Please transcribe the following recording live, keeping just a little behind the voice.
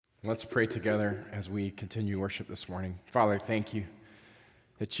Let's pray together as we continue worship this morning. Father, thank you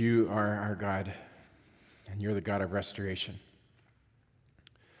that you are our God and you're the God of restoration.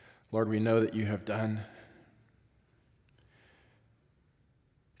 Lord, we know that you have done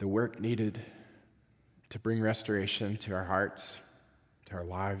the work needed to bring restoration to our hearts, to our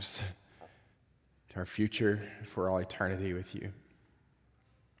lives, to our future, for all eternity with you.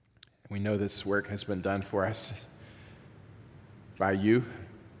 We know this work has been done for us by you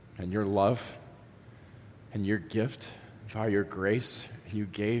and your love and your gift. By your grace, you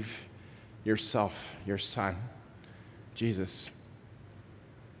gave yourself, your Son, Jesus,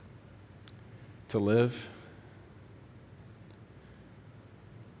 to live,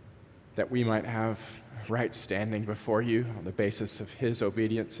 that we might have right standing before you on the basis of his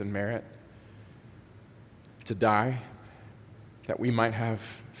obedience and merit, to die, that we might have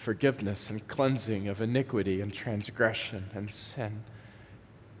forgiveness and cleansing of iniquity and transgression and sin.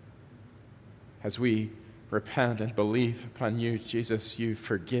 As we repent and believe upon you, Jesus, you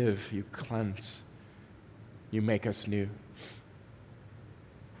forgive, you cleanse, you make us new.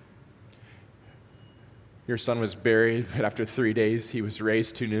 Your Son was buried, but after 3 days he was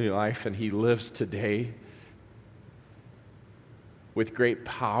raised to new life, and he lives today with great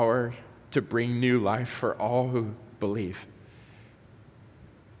power to bring new life for all who believe.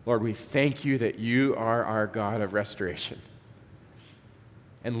 Lord, we thank you that you are our God of restoration.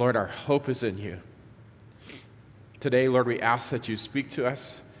 And Lord, our hope is in you. Today, Lord, we ask that you speak to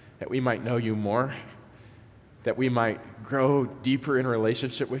us, that we might know you more, that we might grow deeper in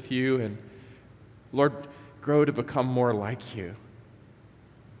relationship with you, and Lord, grow to become more like you.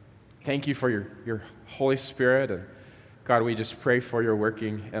 Thank you for your Holy Spirit, and God, we just pray for your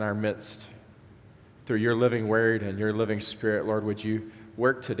working in our midst. Through your living word and your living Spirit, Lord, would you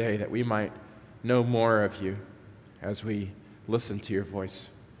work today that we might know more of you as we listen to your voice.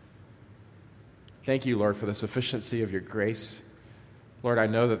 Thank you, Lord, for the sufficiency of your grace. Lord, I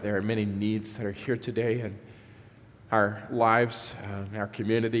know that there are many needs that are here today in our lives, in our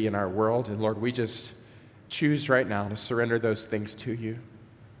community, in our world. And Lord, we just choose right now to surrender those things to you.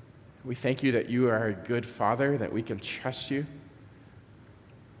 We thank you that you are a good Father, that we can trust you.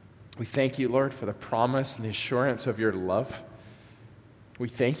 We thank you, Lord, for the promise and the assurance of your love. We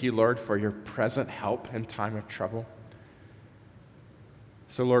thank you, Lord, for your present help in time of trouble.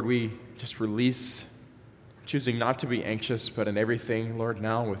 So, Lord, we just release, choosing not to be anxious, but in everything, Lord,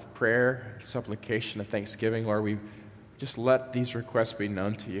 now with prayer, supplication, and thanksgiving, Lord, we just let these requests be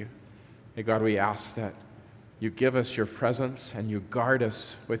known to you. And God, we ask that you give us your presence and you guard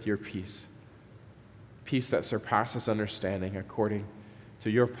us with your peace, peace that surpasses understanding according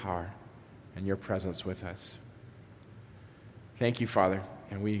to your power and your presence with us. Thank you, Father,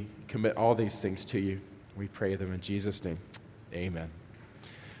 and we commit all these things to you. We pray them in Jesus' name. Amen.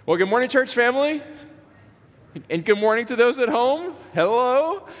 Well, good morning, church family, and good morning to those at home.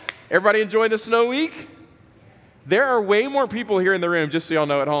 Hello. Everybody enjoying the snow week? There are way more people here in the room, just so y'all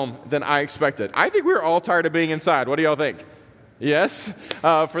know at home, than I expected. I think we're all tired of being inside. What do y'all think? Yes?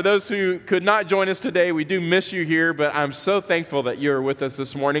 For those who could not join us today, we do miss you here, but I'm so thankful that you're with us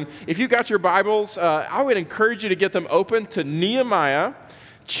this morning. If you got your Bibles, I would encourage you to get them open to Nehemiah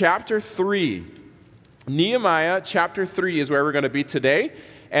chapter 3. Nehemiah chapter 3 is where we're going to be today,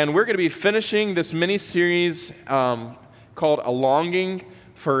 and we're going to be finishing this mini-series called A Longing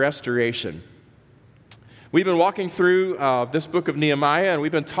for Restoration. We've been walking through this book of Nehemiah, and we've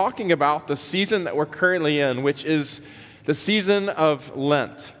been talking about the season that we're currently in, which is the season of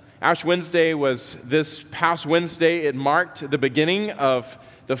Lent. Ash Wednesday was this past Wednesday. It marked the beginning of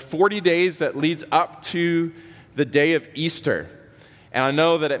the 40 days that leads up to the day of Easter. And I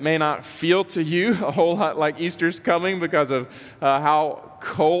know that it may not feel to you a whole lot like Easter's coming because of how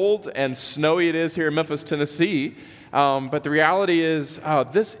cold and snowy it is here in Memphis, Tennessee. But the reality is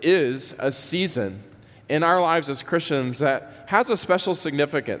this is a season in our lives as Christians that has a special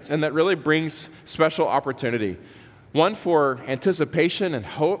significance and that really brings special opportunity. One for anticipation and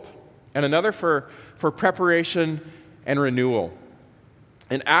hope, and another for preparation and renewal.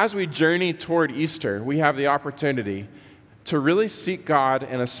 And as we journey toward Easter, we have the opportunity to really seek God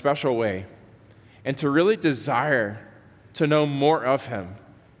in a special way and to really desire to know more of Him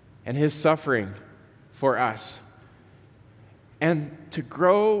and His suffering for us, and to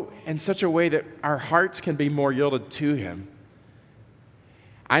grow in such a way that our hearts can be more yielded to Him.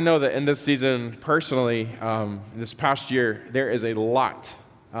 I know that in this season, personally, this past year, there is a lot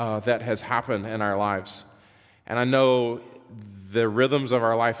that has happened in our lives. And I know the rhythms of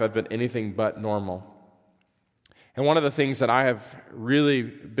our life have been anything but normal. And one of the things that I have really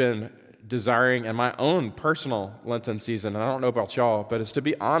been desiring in my own personal Lenten season, and I don't know about y'all, but it's to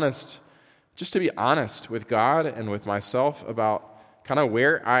be honest, just to be honest with God and with myself about kind of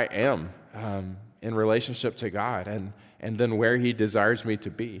where I am in relationship to God and then where He desires me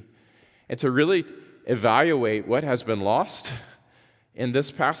to be. And to really evaluate what has been lost in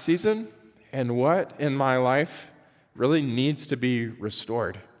this past season and what in my life really needs to be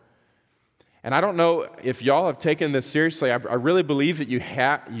restored. And I don't know if y'all have taken this seriously. I really believe that you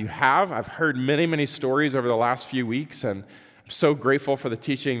have. I've heard many, many stories over the last few weeks, and I'm so grateful for the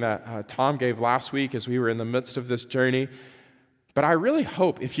teaching that Tom gave last week as we were in the midst of this journey. But I really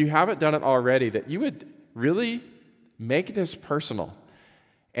hope, if you haven't done it already, that you would really make this personal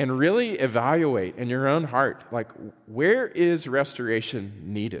and really evaluate in your own heart, like, where is restoration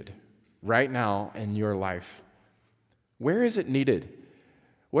needed right now in your life? Where is it needed?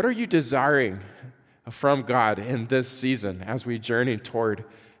 What are you desiring from God in this season as we journey toward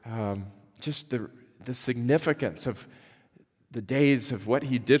just the significance of the days of what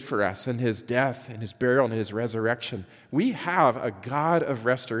He did for us and His death and His burial and His resurrection? We have a God of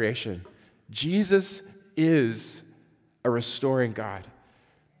restoration. Jesus is a restoring God.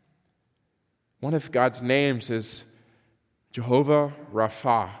 One of God's names is Jehovah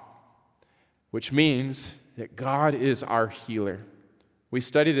Rapha, which means that God is our healer. We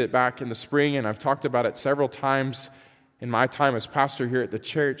studied it back in the spring, and I've talked about it several times in my time as pastor here at the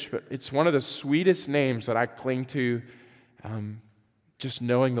church, but it's one of the sweetest names that I cling to, just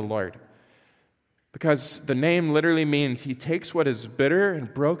knowing the Lord. Because the name literally means He takes what is bitter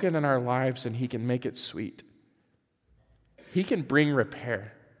and broken in our lives and He can make it sweet. He can bring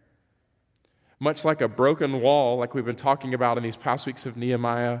repair. Much like a broken wall, like we've been talking about in these past weeks of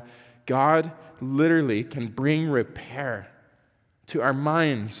Nehemiah, God literally can bring repair to our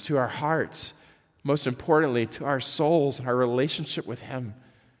minds, to our hearts, most importantly, to our souls and our relationship with Him.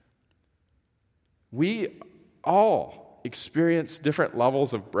 We all experience different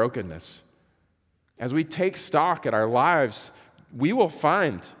levels of brokenness. As we take stock at our lives, we will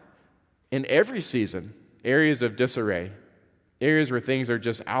find in every season areas of disarray, areas where things are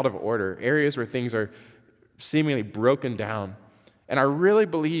just out of order, areas where things are seemingly broken down. And I really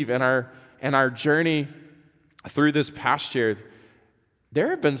believe in our journey through this past year, there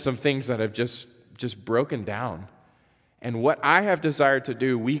have been some things that have just broken down. And what I have desired to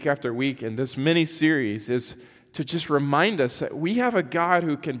do week after week in this mini-series is to just remind us that we have a God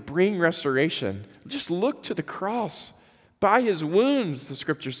who can bring restoration. Just look to the cross. By His wounds, the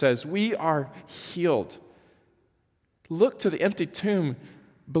Scripture says, we are healed. Look to the empty tomb,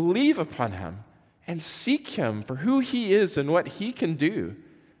 believe upon Him, and seek Him for who He is and what He can do.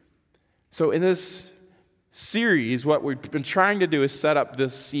 So in this series, what we've been trying to do is set up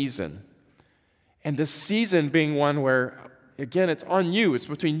this season. And this season being one where, again, it's on you. It's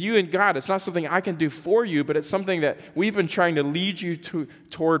between you and God. It's not something I can do for you, but it's something that we've been trying to lead you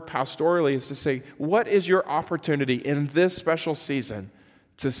toward pastorally, is to say, what is your opportunity in this special season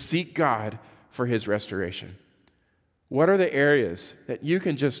to seek God for His restoration? What are the areas that you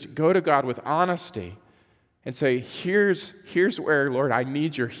can just go to God with honesty and say, here's where, Lord, I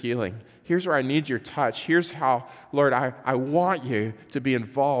need your healing. Here's where I need your touch. Here's how, Lord, I want you to be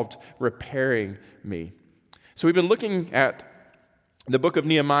involved repairing me. So we've been looking at the book of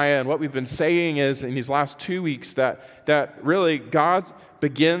Nehemiah, and what we've been saying is in these last 2 weeks that really God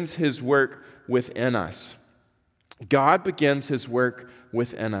begins His work within us. God begins His work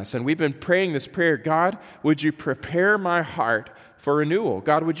within us. And we've been praying this prayer, God, would you prepare my heart for renewal?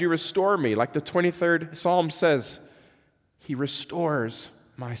 God, would you restore me? Like the 23rd Psalm says, He restores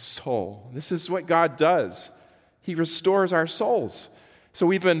my soul. This is what God does. He restores our souls. So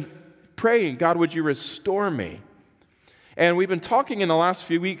we've been praying, God, would you restore me? And we've been talking in the last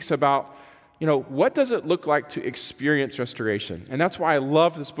few weeks about, what does it look like to experience restoration? And that's why I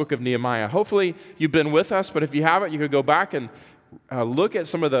love this book of Nehemiah. Hopefully you've been with us, but if you haven't, you could go back and look at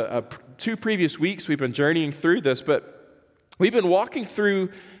some of the 2 previous weeks we've been journeying through this. But we've been walking through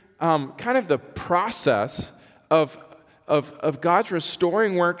kind of the process of God's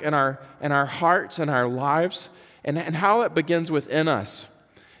restoring work in our hearts and our lives, and how it begins within us.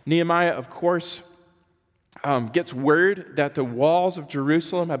 Nehemiah, of course, gets word that the walls of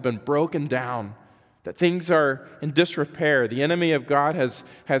Jerusalem have been broken down, that things are in disrepair. The enemy of God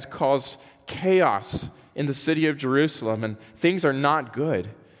has caused chaos in the city of Jerusalem, and things are not good.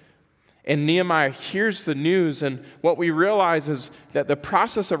 And Nehemiah hears the news, and what we realize is that the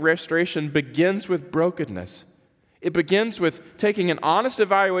process of restoration begins with brokenness. It begins with taking an honest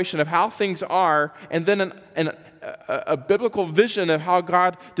evaluation of how things are, and then a biblical vision of how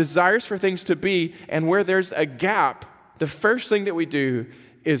God desires for things to be. And where there's a gap, the first thing that we do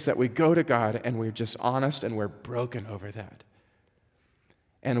is that we go to God and we're just honest and we're broken over that.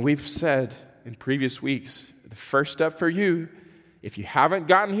 And we've said in previous weeks, the first step for you, if you haven't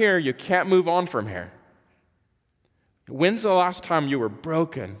gotten here, you can't move on from here. When's the last time you were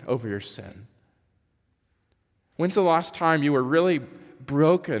broken over your sin? When's the last time you were really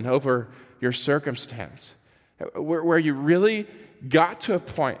broken over your circumstance? Where you really got to a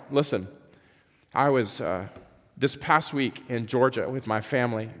point. Listen, I was this past week in Georgia with my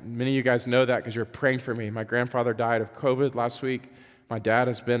family. Many of you guys know that because you're praying for me. My grandfather died of COVID last week. My dad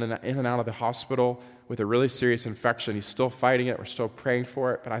has been in and out of the hospital with a really serious infection. He's still fighting it. We're still praying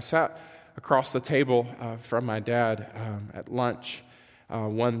for it. But I sat across the table from my dad at lunch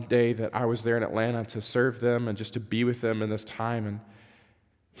one day that I was there in Atlanta to serve them and just to be with them in this time. And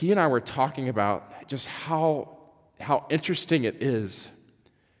he and I were talking about just how interesting it is.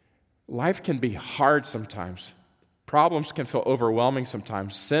 Life can be hard sometimes. Problems can feel overwhelming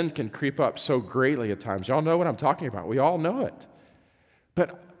sometimes. Sin can creep up so greatly at times. Y'all know what I'm talking about. We all know it.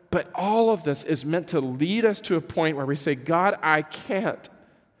 But all of this is meant to lead us to a point where we say, God, I can't.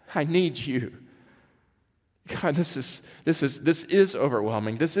 I need you. God, this is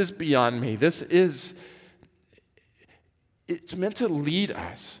overwhelming. This is beyond me. It's meant to lead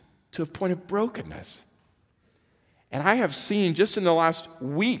us to a point of brokenness. And I have seen just in the last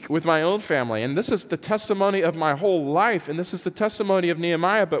week with my own family, and this is the testimony of my whole life, and this is the testimony of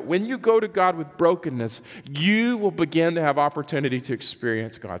Nehemiah, but when you go to God with brokenness, you will begin to have opportunity to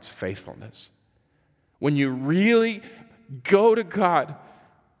experience God's faithfulness. When you really go to God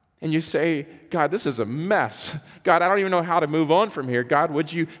and you say, God, this is a mess. God, I don't even know how to move on from here. God,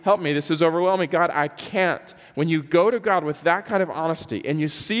 would you help me? This is overwhelming. God, I can't. When you go to God with that kind of honesty and you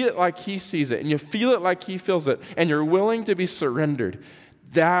see it like He sees it and you feel it like He feels it and you're willing to be surrendered,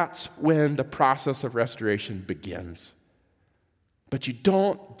 that's when the process of restoration begins. But you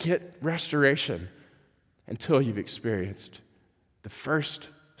don't get restoration until you've experienced the first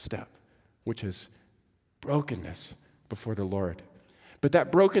step, which is brokenness before the Lord. But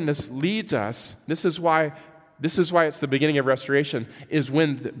that brokenness leads us, this is why it's the beginning of restoration, is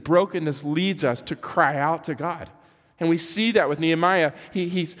when the brokenness leads us to cry out to God. And we see that with Nehemiah.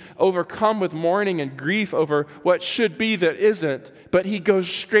 He's overcome with mourning and grief over what should be that isn't, but he goes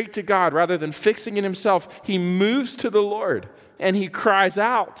straight to God. Rather than fixing it himself, he moves to the Lord and he cries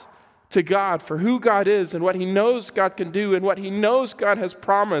out to God for who God is and what he knows God can do and what he knows God has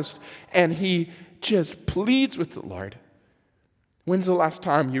promised. And he just pleads with the Lord. When's the last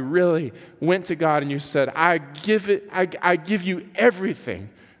time you really went to God and you said, I give you everything.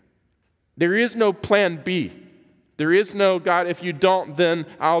 There is no plan B. There is no, God, if you don't, then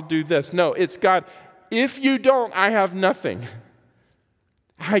I'll do this. No, it's God, if you don't, I have nothing.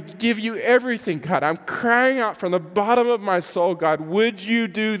 I give you everything, God. I'm crying out from the bottom of my soul, God, would you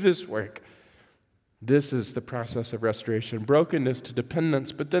do this work? This is the process of restoration, brokenness to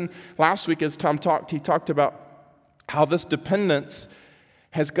dependence. But then last week as Tom talked, he talked about how this dependence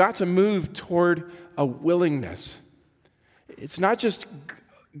has got to move toward a willingness. It's not just,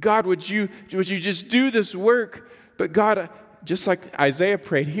 God, would you just do this work? But God, just like Isaiah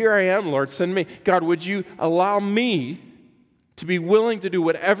prayed, here I am, Lord, send me. God, would you allow me to be willing to do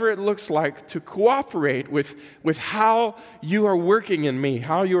whatever it looks like to cooperate with how you are working in me,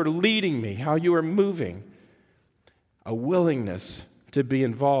 how you are leading me, how you are moving. A willingness to be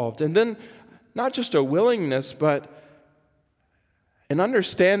involved. And then not just a willingness, but an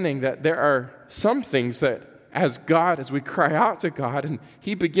understanding that there are some things that as we cry out to God and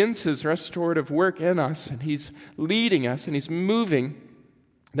He begins His restorative work in us and He's leading us and He's moving,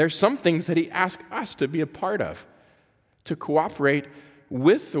 there's some things that He asks us to be a part of, to cooperate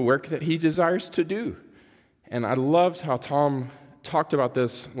with the work that He desires to do. And I loved how Tom talked about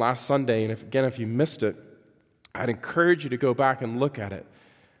this last Sunday, and if you missed it, I'd encourage you to go back and look at it.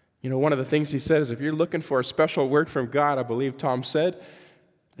 You know, one of the things he said is if you're looking for a special word from God, I believe Tom said,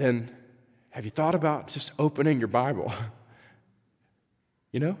 then have you thought about just opening your Bible?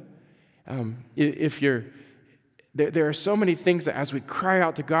 You know? There are so many things that as we cry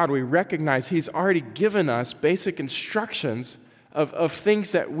out to God, we recognize He's already given us basic instructions of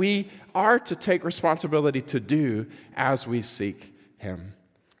things that we are to take responsibility to do as we seek Him.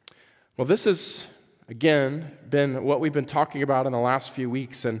 Well, this is again, been what we've been talking about in the last few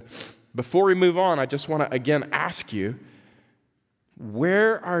weeks. And before we move on, I just want to again ask you,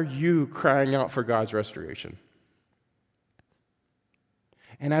 where are you crying out for God's restoration?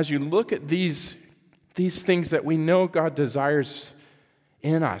 And as you look at these things that we know God desires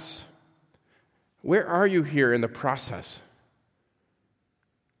in us, where are you here in the process?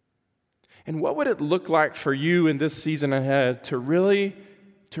 And what would it look like for you in this season ahead to really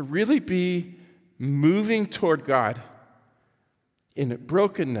to really be moving toward God in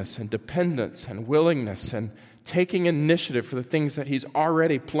brokenness and dependence and willingness and taking initiative for the things that He's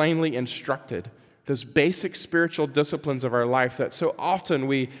already plainly instructed, those basic spiritual disciplines of our life that so often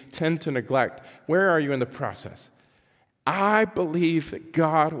we tend to neglect. Where are you in the process? I believe that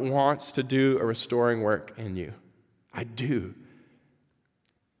God wants to do a restoring work in you. I do.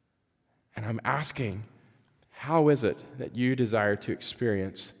 And I'm asking, how is it that you desire to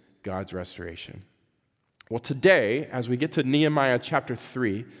experience God's restoration? Well, today, as we get to Nehemiah chapter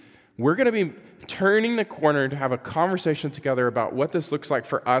 3, we're going to be turning the corner to have a conversation together about what this looks like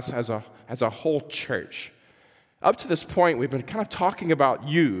for us as a whole church. Up to this point, we've been kind of talking about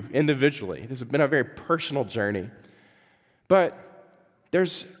you individually. This has been a very personal journey. But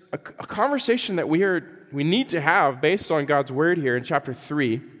there's a conversation that we need to have based on God's word here in chapter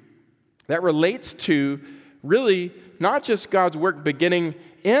 3 that relates to really not just God's work beginning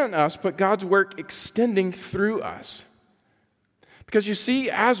in us, but God's work extending through us. Because you see,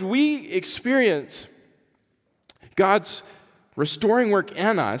 as we experience God's restoring work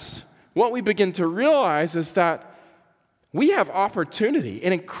in us, what we begin to realize is that we have opportunity,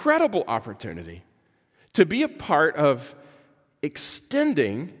 an incredible opportunity, to be a part of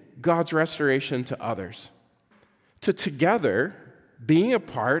extending God's restoration to others. To together being a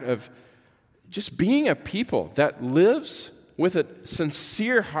part of just being a people that lives with a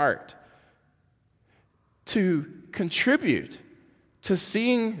sincere heart to contribute to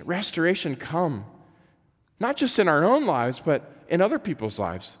seeing restoration come, not just in our own lives, but in other people's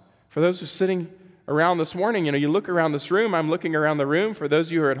lives. For those who are sitting around this morning, you look around this room, I'm looking around the room. For those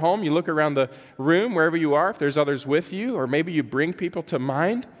of you who are at home, you look around the room, wherever you are, if there's others with you, or maybe you bring people to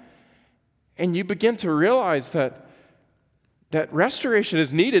mind, and you begin to realize that restoration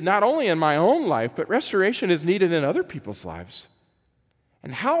is needed not only in my own life, but restoration is needed in other people's lives.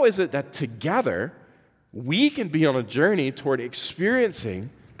 And how is it that together we can be on a journey toward experiencing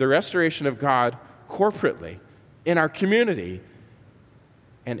the restoration of God corporately, in our community,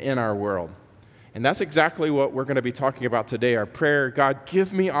 and in our world? And that's exactly what we're going to be talking about today. Our prayer, God,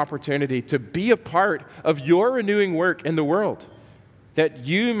 give me opportunity to be a part of your renewing work in the world, that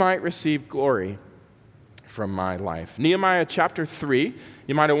you might receive glory from my life. Nehemiah chapter 3,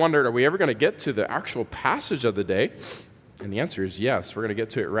 you might have wondered, are we ever going to get to the actual passage of the day? And the answer is yes. We're going to get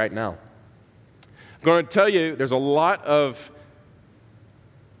to it right now. I'm going to tell you there's a lot of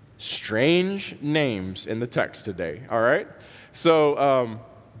strange names in the text today, all right? So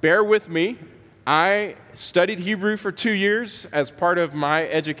bear with me. I studied Hebrew for 2 years as part of my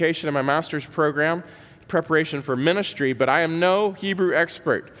education in my master's program, preparation for ministry, but I am no Hebrew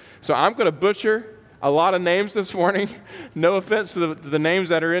expert. So I'm going to butcher a lot of names this morning. No offense to the names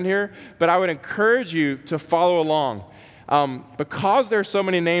that are in here, but I would encourage you to follow along. Because there are so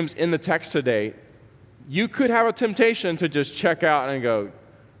many names in the text today, you could have a temptation to just check out and go,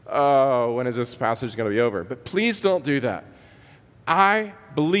 oh, when is this passage going to be over? But please don't do that. I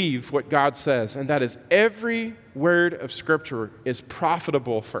believe what God says, and that is every word of Scripture is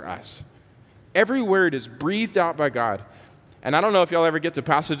profitable for us. Every word is breathed out by God. And I don't know if y'all ever get to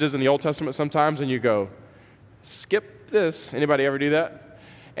passages in the Old Testament sometimes and you go, skip this. Anybody ever do that?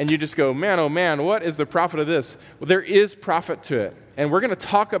 And you just go, man, oh man, what is the profit of this? Well, there is profit to it. And we're going to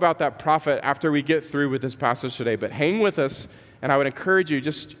talk about that profit after we get through with this passage today. But hang with us, and I would encourage you,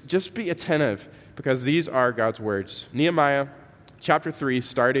 just be attentive, because these are God's words. Nehemiah chapter 3,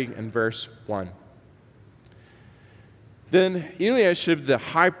 starting in verse 1. Then Eliashib the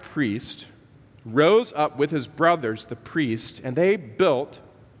high priest rose up with his brothers, the priests, and they built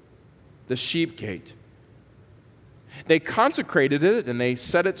the sheep gate. They consecrated it, and they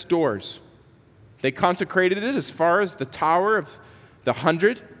set its doors. They consecrated it as far as the Tower of the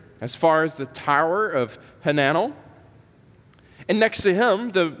 100, as far as the Tower of Hananel. And next to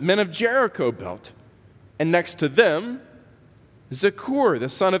him, the men of Jericho built. And next to them, Zakur, the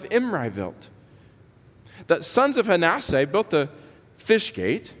son of Imri, built. The sons of Manasseh built the fish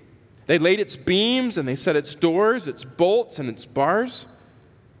gate. They laid its beams, and they set its doors, its bolts, and its bars.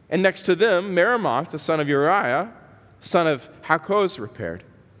 And next to them, Meremoth, the son of Uriah, son of Hakkoz, repaired.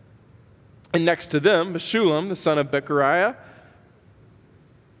 And next to them, Meshullam, the son of Bechariah,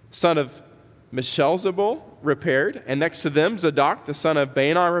 son of Meshelzabul, repaired. And next to them, Zadok, the son of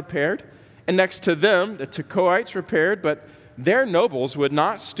Baanah, repaired. And next to them, the Tekoites repaired, but their nobles would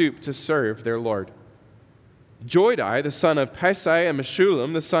not stoop to serve their Lord. Joidai, the son of Pesai, and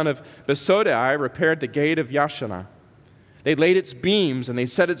Meshullam, the son of Besodai, repaired the gate of Yashanah. They laid its beams, and they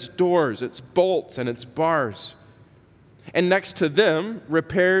set its doors, its bolts, and its bars. And next to them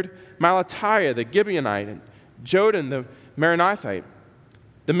repaired Malatiah the Gibeonite, and Jodan the Meronothite.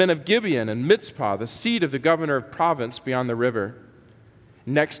 The men of Gibeon and Mitzpah, the seat of the governor of province beyond the river.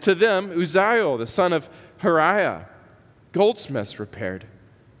 Next to them, Uzziel, the son of Hariah, goldsmiths repaired.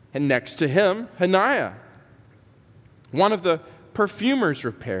 And next to him, Hananiah, one of the perfumers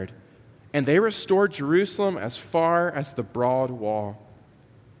repaired. And they restored Jerusalem as far as the broad wall.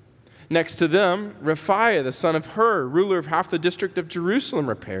 Next to them, Rephaiah, the son of Hur, ruler of half the district of Jerusalem,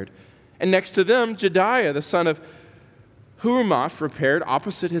 repaired. And next to them, Jediah, the son of Huramoth, repaired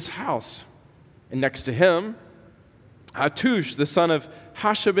opposite his house. And next to him, Hattush, the son of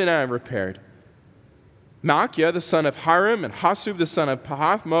Hashabnah, repaired. Malchiah, the son of Harim, and Hasub, the son of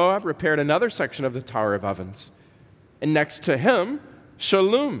Pahath Moab, repaired another section of the Tower of Ovens. And next to him,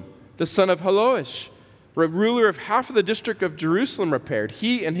 Shallum, the son of Haloish, ruler of half of the district of Jerusalem, repaired,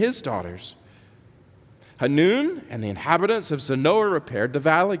 he and his daughters. Hanun and the inhabitants of Zanoah repaired the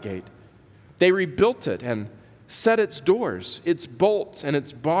valley gate. They rebuilt it and set its doors, its bolts, and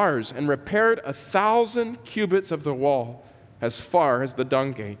its bars, and repaired 1,000 cubits of the wall as far as the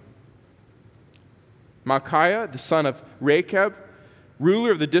dung gate. Malchiah, the son of Rechab,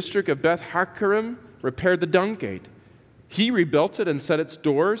 ruler of the district of Beth Hakkerem, repaired the dung gate. He rebuilt it and set its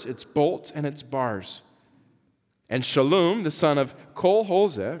doors, its bolts, and its bars. And Shallum, the son of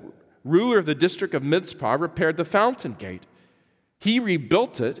Kol-Hoseh, ruler of the district of Mizpah, repaired the fountain gate. He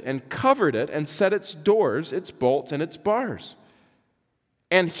rebuilt it and covered it and set its doors, its bolts, and its bars.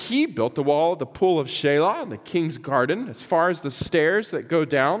 And he built the wall of the pool of Shelah and the king's garden as far as the stairs that go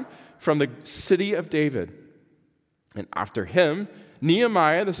down from the city of David. And after him,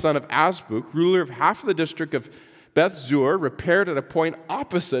 Nehemiah, the son of Azbuk, ruler of half of the district of Beth Zur, repaired at a point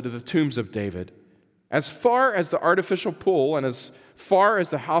opposite of the tombs of David, as far as the artificial pool and as far as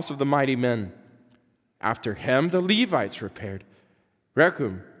the house of the mighty men. After him, the Levites repaired.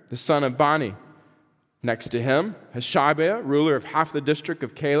 Rechum, the son of Bani. Next to him, Hashabiah, ruler of half the district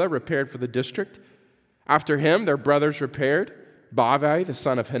of Keilah, repaired for the district. After him, their brothers repaired. Bavai, the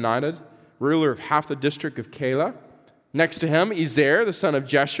son of Henadad, ruler of half the district of Keilah. Next to him, Ezer, the son of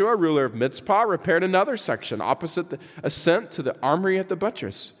Jeshua, ruler of Mitzpah, repaired another section opposite the ascent to the armory at the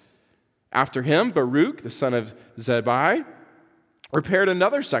buttress. After him, Baruch, the son of Zebai, repaired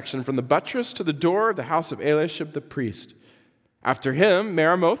another section from the buttress to the door of the house of Eliashib the priest. After him,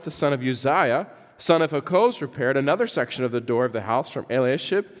 Meremoth, the son of Uzziah, son of Hakkoz, repaired another section of the door of the house from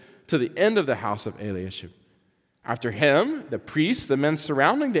Eliashib to the end of the house of Eliashib. After him, the priests, the men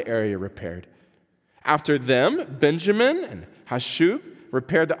surrounding the area, repaired. After them, Benjamin and Hashub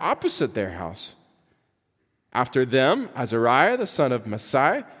repaired the opposite their house. After them, Azariah, the son of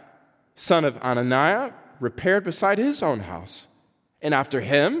Masai, son of Ananiah, repaired beside his own house. And after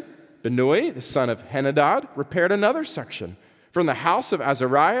him, Benui, the son of Henadad, repaired another section from the house of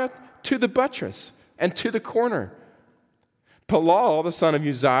Azariah to the buttress and to the corner. Palal, the son of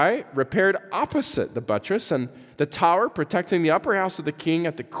Uzai, repaired opposite the buttress and the tower protecting the upper house of the king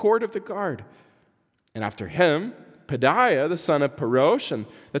at the court of the guard. And after him, Pedaiah, the son of Parosh, and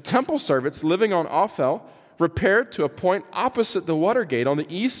the temple servants living on Ophel, repaired to a point opposite the water gate on the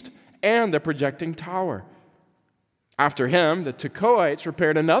east and the projecting tower. After him, the Tekoites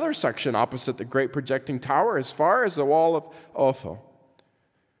repaired another section opposite the great projecting tower as far as the wall of Ophel.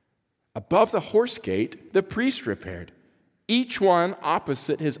 Above the horse gate, the priests repaired, each one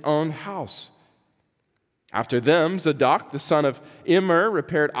opposite his own house. After them, Zadok, the son of Immer,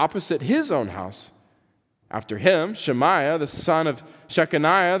 repaired opposite his own house. After him, Shemaiah, the son of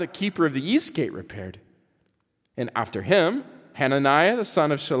Shechaniah, the keeper of the east gate, repaired. And after him, Hananiah, the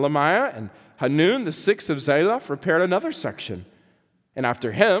son of Shelemiah, and Hanun, the sixth of Zalaph, repaired another section. And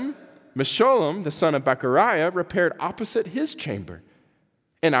after him, Meshullam, the son of Bechariah, repaired opposite his chamber.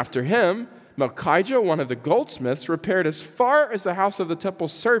 And after him, Malchijah, one of the goldsmiths, repaired as far as the house of the temple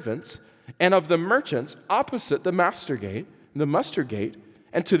servants and of the merchants opposite the muster gate,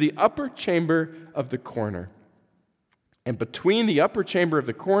 and to the upper chamber of the corner. And between the upper chamber of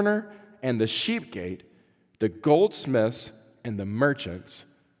the corner and the sheep gate, the goldsmiths and the merchants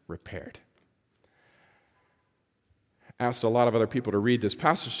repaired. I asked a lot of other people to read this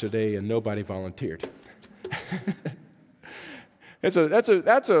passage today, and nobody volunteered. That's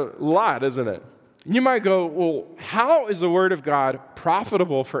a lot, isn't it? You might go, well, how is the Word of God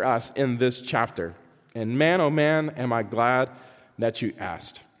profitable for us in this chapter? And man, oh man, am I glad that you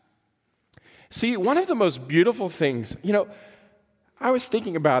asked. See, one of the most beautiful things, I was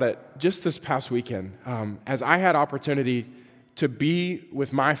thinking about it just this past weekend as I had opportunity to be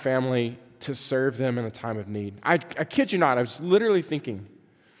with my family to serve them in a time of need. I kid you not, I was literally thinking,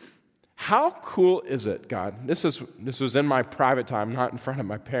 how cool is it, God? This was in my private time, not in front of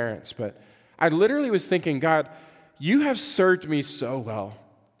my parents, but I literally was thinking, God, you have served me so well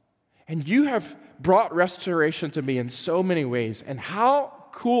And you have brought restoration to me in so many ways. And how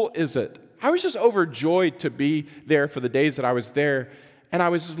cool is it? I was just overjoyed to be there for the days that I was there. And I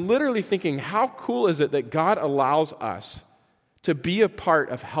was literally thinking, how cool is it that God allows us to be a part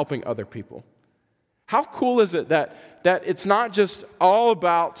of helping other people? How cool is it that it's not just all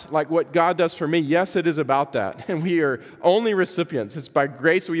about like what God does for me? Yes, it is about that. And we are only recipients. It's by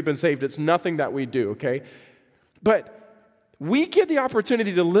grace we've been saved. It's nothing that we do, okay? But we get the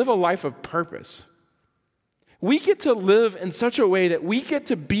opportunity to live a life of purpose. We get to live in such a way that we get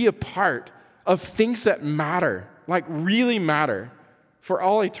to be a part of things that matter, like really matter for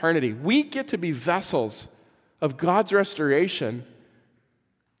all eternity. We get to be vessels of God's restoration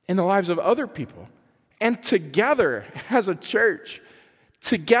in the lives of other people. And together, as a church,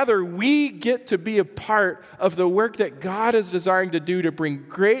 together we get to be a part of the work that God is desiring to do to bring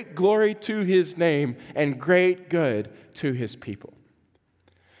great glory to His name and great good to His people.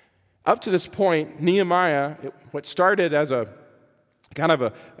 Up to this point, Nehemiah, what started as a kind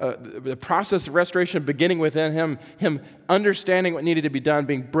of the process of restoration beginning within him understanding what needed to be done,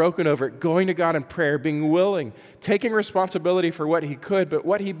 being broken over it, going to God in prayer, being willing, taking responsibility for what he could. But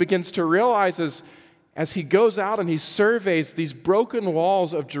what he begins to realize is, as he goes out and he surveys these broken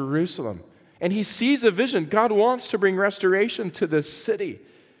walls of Jerusalem, and he sees a vision, God wants to bring restoration to this city.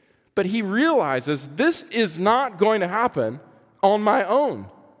 But he realizes this is not going to happen on my own.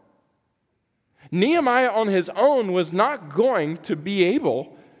 Nehemiah on his own was not going to be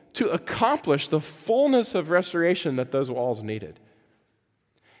able to accomplish the fullness of restoration that those walls needed.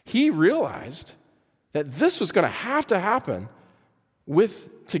 He realized that this was going to happen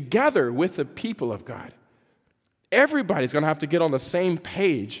together with the people of God. Everybody's going to have to get on the same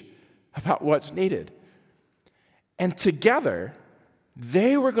page about what's needed. And together,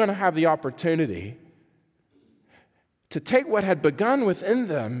 they were going to have the opportunity to take what had begun within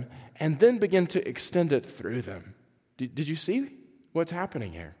them and then begin to extend it through them. Did you see what's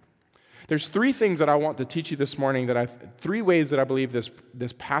happening here? There's three things that I want to teach you this morning, three ways that I believe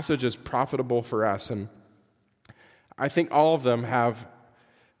this passage is profitable for us. And I think all of them have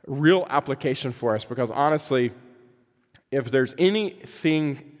real application for us because honestly, if there's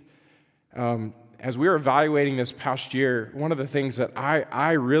anything, as we're evaluating this past year, one of the things that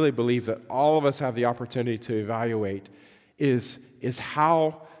I really believe that all of us have the opportunity to evaluate is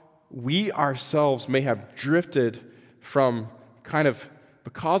how we ourselves may have drifted from kind of,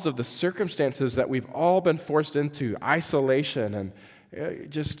 because of the circumstances that we've all been forced into, isolation and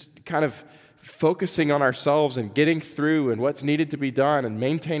just kind of focusing on ourselves and getting through and what's needed to be done and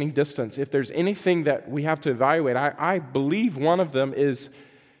maintaining distance. If there's anything that we have to evaluate, I believe one of them is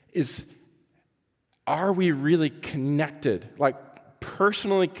are we really connected, like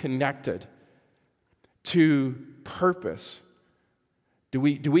personally connected to purpose?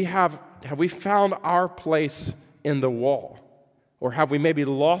 Have we found our place in the wall? Or have we maybe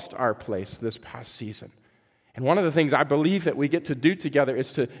lost our place this past season? And one of the things I believe that we get to do together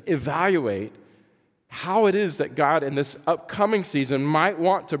is to evaluate how it is that God in this upcoming season might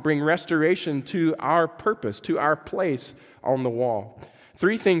want to bring restoration to our purpose, to our place on the wall.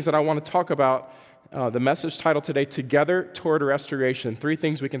 Three things that I want to talk about. The message title today, Together Toward Restoration. Three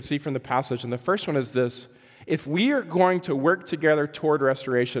things we can see from the passage. And the first one is this. If we are going to work together toward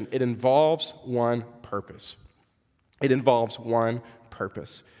restoration, it involves one purpose. It involves one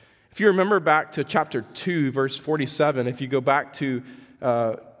purpose. If you remember back to chapter 2, verse 47, if you go back to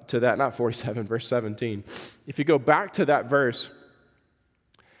that, not 47, verse 17. If you go back to that verse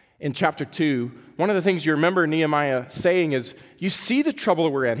in chapter 2, one of the things you remember Nehemiah saying is, you see the trouble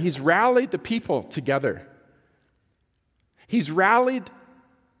we're in. He's rallied the people together. He's rallied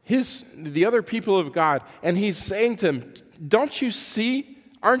the other people of God, and he's saying to them, don't you see?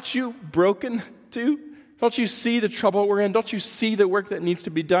 Aren't you broken too? Don't you see the trouble we're in? Don't you see the work that needs to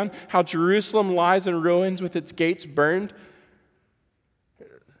be done? How Jerusalem lies in ruins with its gates burned?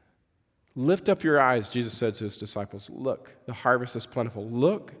 Lift up your eyes, Jesus said to his disciples. Look, the harvest is plentiful.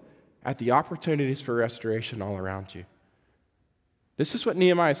 Look at the opportunities for restoration all around you. This is what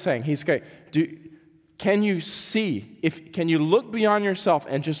Nehemiah is saying. He's saying, can you see, can you look beyond yourself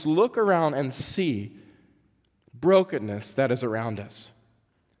and just look around and see brokenness that is around us?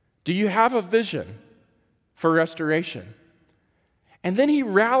 Do you have a vision for restoration? And then he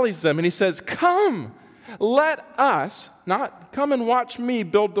rallies them and he says, come, let us, not come and watch me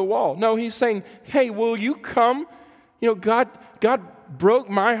build the wall. No, he's saying, hey, will you come? God broke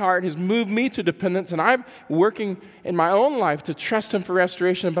my heart, has moved me to dependence, and I'm working in my own life to trust him for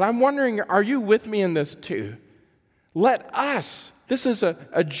restoration. But I'm wondering, are you with me in this too? Let us, this is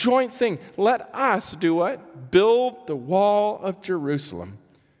a joint thing. Let us do what? Build the wall of Jerusalem.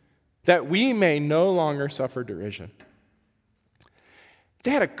 that we may no longer suffer derision.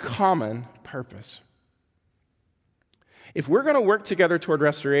 They had a common purpose. If we're going to work together toward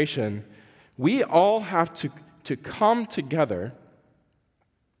restoration, we all have to come together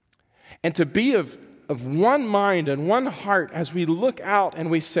and to be of one mind and one heart as we look out and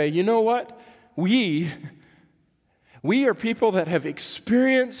we say, you know what? We are people that have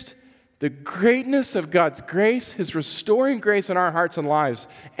experienced the greatness of God's grace, His restoring grace in our hearts and lives.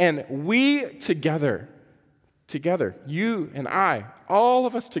 And we together, you and I, all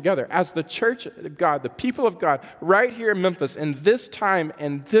of us together, as the church of God, the people of God, right here in Memphis, in this time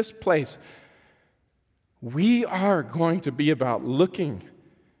and this place, we are going to be about looking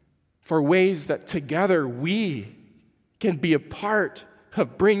for ways that together we can be a part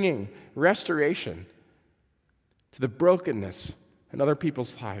of bringing restoration to the brokenness in other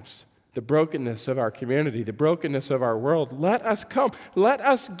people's lives, the brokenness of our community, the brokenness of our world. Let us come. Let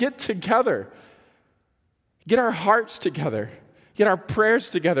us get together. Get our hearts together. Get our prayers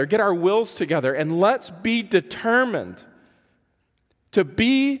together. Get our wills together. And let's be determined to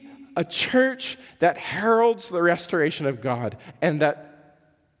be a church that heralds the restoration of God and that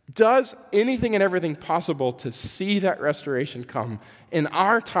does anything and everything possible to see that restoration come in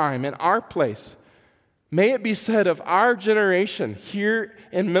our time, in our place. May it be said of our generation here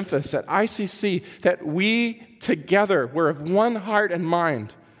in Memphis at ICC that we together were of one heart and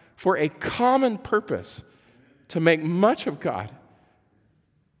mind for a common purpose to make much of God,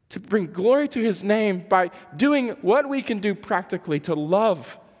 to bring glory to His name by doing what we can do practically to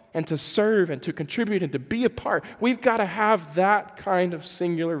love and to serve and to contribute and to be a part. We've got to have that kind of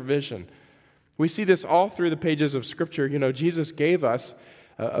singular vision. We see this all through the pages of Scripture. You know, Jesus gave us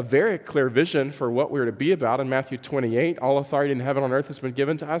a very clear vision for what we're to be about in Matthew 28. All authority in heaven and on earth has been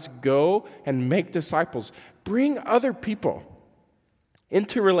given to us. Go and make disciples. Bring other people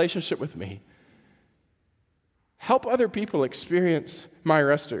into relationship with me. Help other people experience my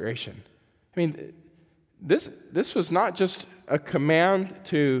restoration. I mean, this was not just a command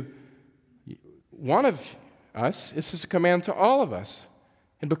to one of us. This is a command to all of us.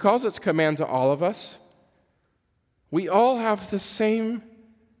 And because it's a command to all of us, we all have the same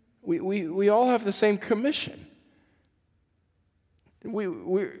we all have the same commission.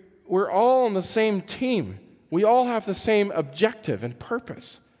 We're all on the same team. We all have the same objective and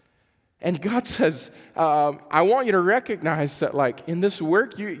purpose. And God says, I want you to recognize that, like, in this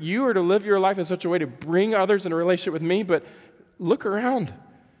work, you are to live your life in such a way to bring others in a relationship with me, but look around.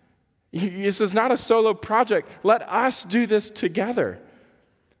 This is not a solo project. Let us do this together.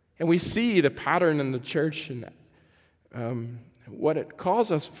 And we see the pattern in the church, and what it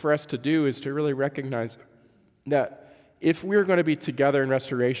calls us for us to do is to really recognize that if we're going to be together in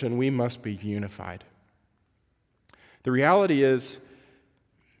restoration, we must be unified. The reality is,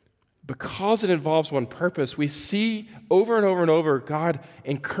 because it involves one purpose, we see over and over and over God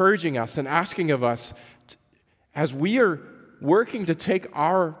encouraging us and asking of us, as we are working to take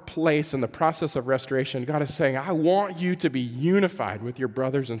our place in the process of restoration, God is saying, I want you to be unified with your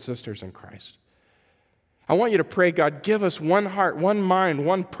brothers and sisters in Christ. I want you to pray, God, give us one heart, one mind,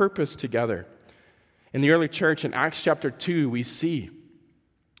 one purpose together. In the early church, in Acts chapter 2, we see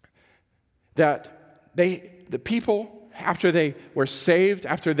that the people, after they were saved,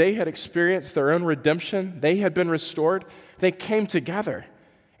 after they had experienced their own redemption, they had been restored, they came together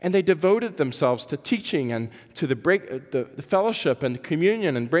and they devoted themselves to teaching and to the fellowship and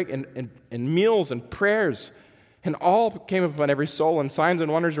communion and meals and prayers. And all came upon every soul, and signs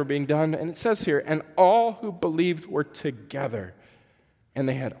and wonders were being done. And it says here, and all who believed were together, and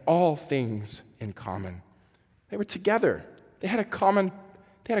they had all things in common. They were together. They had a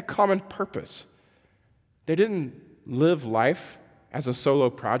common purpose. They didn't live life as a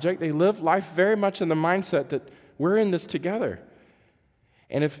solo project. They lived life very much in the mindset that we're in this together.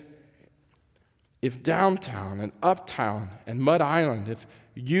 And if downtown and uptown and Mud Island, if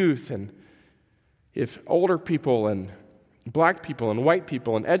youth and if older people and black people and white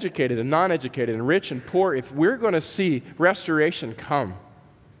people and educated and non-educated and rich and poor, if we're going to see restoration come,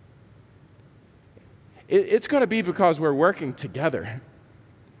 it's going to be because we're working together,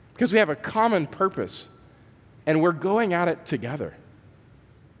 because we have a common purpose, and we're going at it together.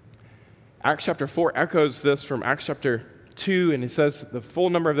 Acts chapter 4 echoes this from Acts chapter 2, and it says, the full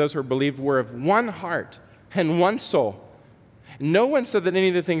number of those who believed were of one heart and one soul. No one said that any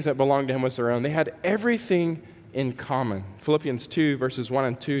of the things that belonged to him was their own. They had everything in common. Philippians 2, verses 1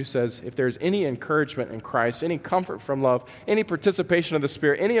 and 2 says, if there's any encouragement in Christ, any comfort from love, any participation of the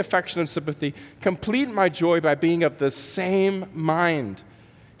Spirit, any affection and sympathy, complete my joy by being of the same mind,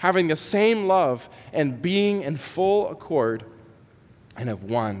 having the same love, and being in full accord. and of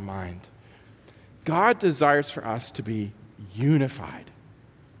one mind. God desires for us to be unified.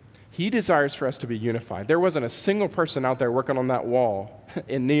 He desires for us to be unified. There wasn't a single person out there working on that wall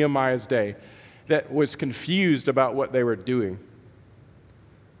in Nehemiah's day that was confused about what they were doing.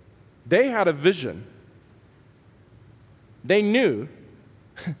 They had a vision. They knew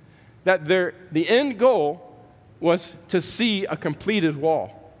that the end goal was to see a completed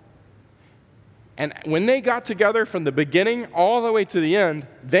wall. And when they got together from the beginning all the way to the end,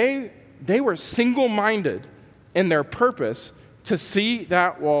 they were single-minded in their purpose to see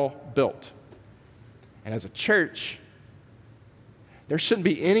that wall built. And as a church, there shouldn't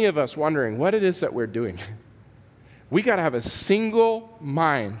be any of us wondering what it is that we're doing. We got to have a single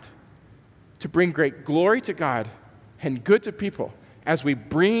mind to bring great glory to God and good to people as we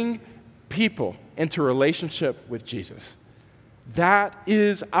bring people into relationship with Jesus. That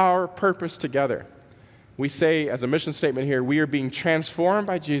is our purpose together. We say as a mission statement here, we are being transformed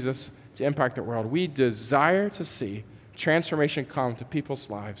by Jesus to impact the world. We desire to see transformation come to people's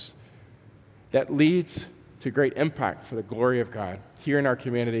lives that leads to great impact for the glory of God here in our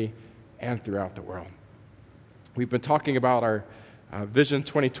community and throughout the world. We've been talking about our Vision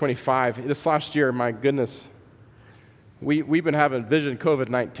 2025. This last year, my goodness, we've been having Vision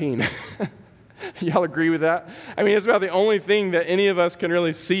COVID-19. Y'all agree with that? I mean, it's about the only thing that any of us can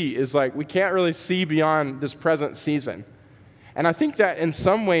really see is like we can't really see beyond this present season. And I think that in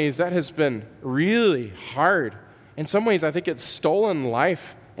some ways that has been really hard. In some ways, I think it's stolen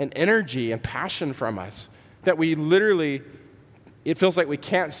life and energy and passion from us that we literally, it feels like we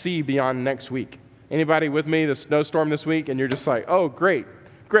can't see beyond next week. Anybody with me, the snowstorm this week, and you're just like, oh, great,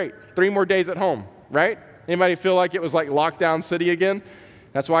 3 more days at home, right? Anybody feel like it was like lockdown city again?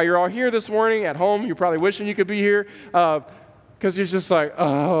 That's why you're all here this morning at home. You're probably wishing you could be here because you're just like,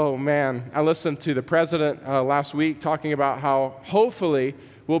 oh, man. I listened to the president last week talking about how hopefully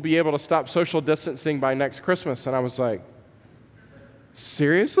we'll be able to stop social distancing by next Christmas. And I was like,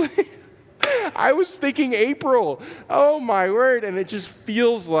 seriously? I was thinking April. Oh, my word. And it just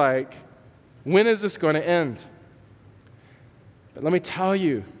feels like, when is this going to end? But let me tell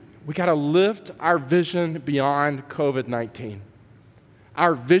you, we got to lift our vision beyond COVID-19.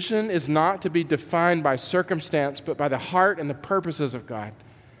 Our vision is not to be defined by circumstance, but by the heart and the purposes of God.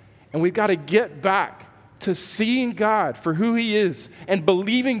 And we've got to get back to seeing God for who He is and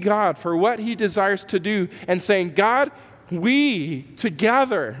believing God for what He desires to do and saying, God, we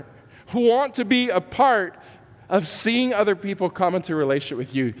together want to be a part of seeing other people come into relationship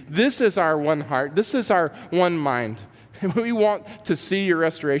with You. This is our one heart. This is our one mind. And we want to see Your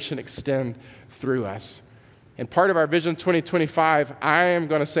restoration extend through us. And part of our Vision 2025, I am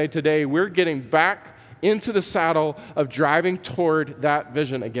going to say today, we're getting back into the saddle of driving toward that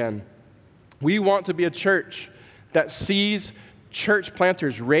vision again. We want to be a church that sees church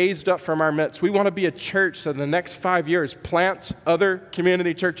planters raised up from our midst. We want to be a church that in the next 5 years plants other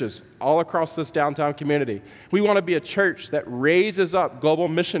community churches all across this downtown community. We want to be a church that raises up global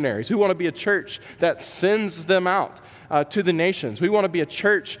missionaries. We want to be a church that sends them out to the nations. We want to be a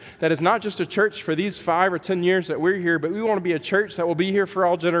church that is not just a church for these 5 or 10 years that we're here, but we want to be a church that will be here for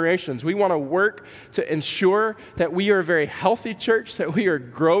all generations. We want to work to ensure that we are a very healthy church, that we are a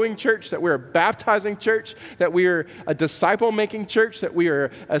growing church, that we're a baptizing church, that we are a disciple-making church, that we are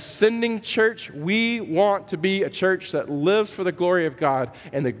a ascending church. We want to be a church that lives for the glory of God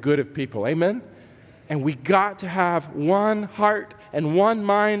and the good of people. Amen? And we got to have one heart and one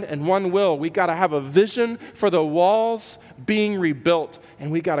mind and one will. We got to have a vision for the walls being rebuilt.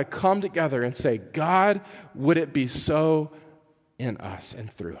 And we got to come together and say, God, would it be so in us and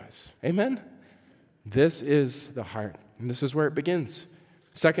through us? Amen? This is the heart. And this is where it begins.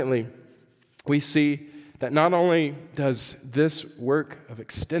 Secondly, we see that not only does this work of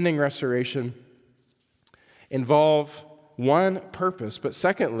extending restoration involve one purpose, but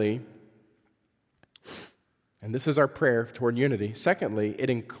secondly, and this is our prayer toward unity. Secondly,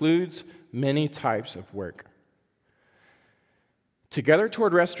 it includes many types of work. Together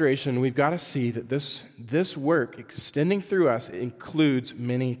toward restoration, we've got to see that this work extending through us includes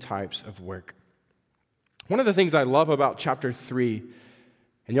many types of work. One of the things I love about chapter 3,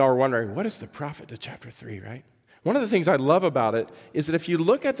 and y'all are wondering, what is the profit to chapter 3, right? One of the things I love about it is that if you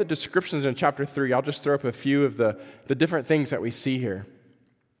look at the descriptions in chapter 3, I'll just throw up a few of the different things that we see here.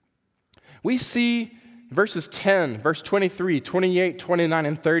 We see verses 10, verse 23, 28, 29,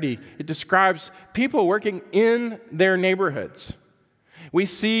 and 30, it describes people working in their neighborhoods. We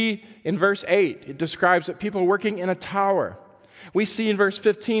see in verse 8, it describes that people are working in a tower. We see in verse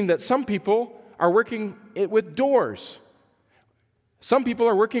 15 that some people are working with doors. Some people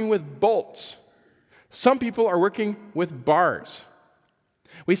are working with bolts. Some people are working with bars.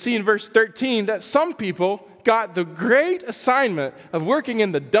 We see in verse 13 that some people got the great assignment of working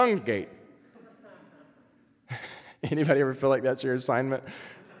in the dung gate. Anybody ever feel like that's your assignment?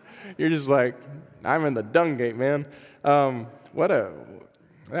 You're just like, I'm in the dung gate, man. That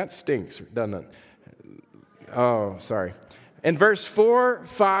stinks, doesn't it? Oh, sorry. In verse 4,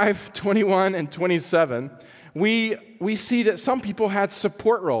 5, 21, and 27, we see that some people had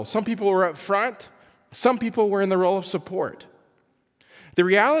support roles. Some people were up front. Some people were in the role of support. The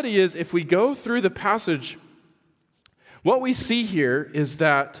reality is, if we go through the passage, what we see here is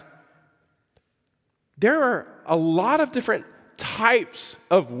that there are a lot of different types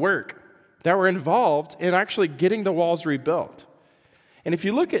of work that were involved in actually getting the walls rebuilt. And if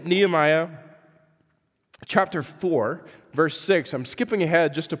you look at Nehemiah chapter 4, verse 6, I'm skipping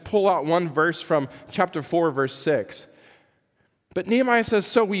ahead just to pull out one verse from chapter 4, verse 6. But Nehemiah says,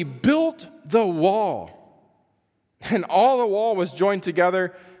 "So we built the wall, and all the wall was joined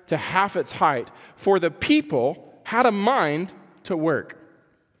together to half its height, for the people had a mind to work."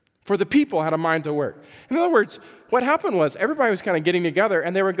 For the people had a mind to work. In other words, what happened was everybody was kind of getting together,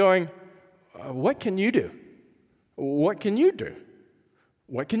 and they were going, what can you do? What can you do?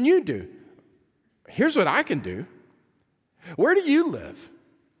 What can you do? Here's what I can do. Where do you live?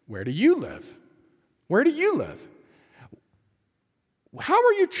 Where do you live? Where do you live? How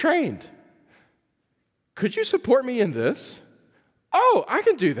are you trained? Could you support me in this? Oh, I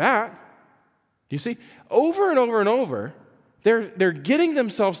can do that. Do you see? Over and over and over, they're getting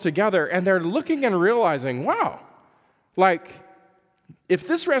themselves together, and they're looking and realizing, wow, like, if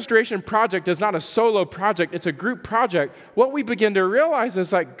this restoration project is not a solo project, it's a group project, what we begin to realize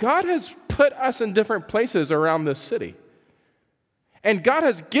is that God has put us in different places around this city. And God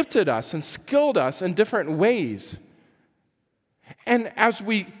has gifted us and skilled us in different ways. And as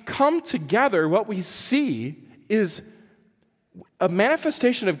we come together, what we see is a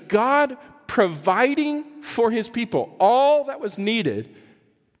manifestation of God providing for his people all that was needed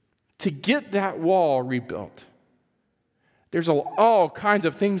to get that wall rebuilt. There's all kinds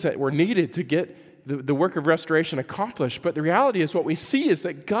of things that were needed to get the work of restoration accomplished, but the reality is what we see is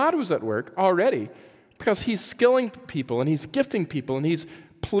that God was at work already because he's skilling people and he's gifting people and he's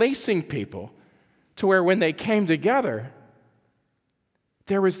placing people to where when they came together,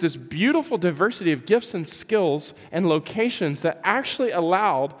 there was this beautiful diversity of gifts and skills and locations that actually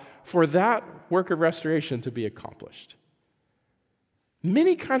allowed for that work of restoration to be accomplished.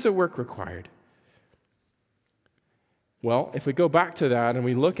 Many kinds of work required. Well, if we go back to that and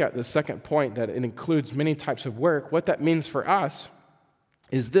we look at the second point, that it includes many types of work, what that means for us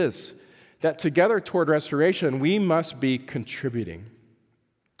is this, that together toward restoration, we must be contributing.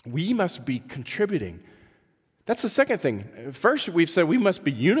 We must be contributing. That's the second thing. First, we've said we must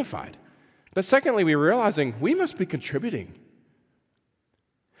be unified. But secondly, we're realizing we must be contributing.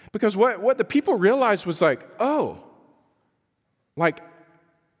 Because what the people realized was like, oh, like,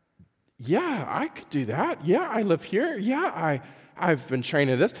 yeah, I could do that. Yeah, I live here. Yeah, I've been trained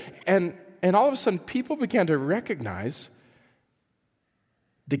in this. And all of a sudden, people began to recognize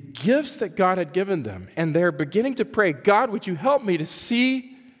the gifts that God had given them. And they're beginning to pray, God, would you help me to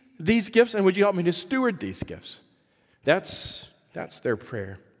see these gifts, and would you help me to steward these gifts? That's their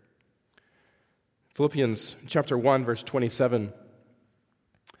prayer. Philippians chapter 1, verse 27.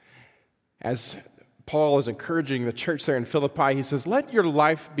 As Paul is encouraging the church there in Philippi, he says, let your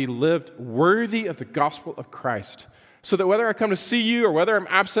life be lived worthy of the gospel of Christ, so that whether I come to see you or whether I'm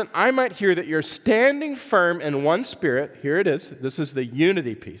absent, I might hear that you're standing firm in one spirit. Here it is. This is the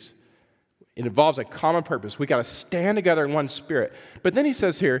unity piece. It involves a common purpose. We got to stand together in one spirit. But then he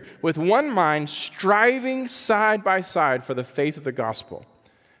says here, with one mind, striving side by side for the faith of the gospel.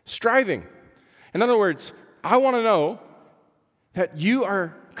 Striving. In other words, I want to know that you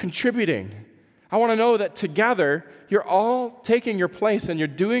are contributing. I want to know that together you're all taking your place and you're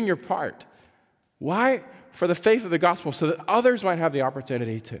doing your part. Why? For the faith of the gospel, so that others might have the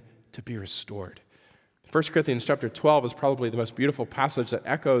opportunity to be restored. 1 Corinthians chapter 12 is probably the most beautiful passage that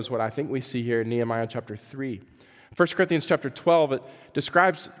echoes what I think we see here in Nehemiah chapter 3. 1 Corinthians chapter 12,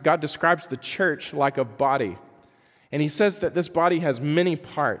 God describes the church like a body. And he says that this body has many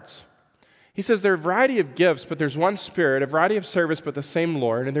parts. He says there are a variety of gifts, but there's one Spirit, a variety of service, but the same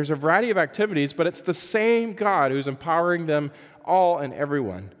Lord, and there's a variety of activities, but it's the same God who's empowering them all and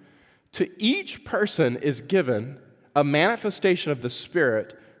everyone. To each person is given a manifestation of the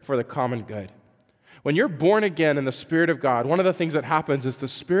Spirit for the common good. When you're born again in the Spirit of God, one of the things that happens is the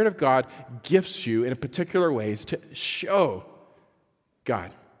Spirit of God gifts you in particular ways to show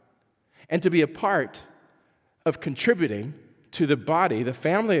God and to be a part of contributing to the body, the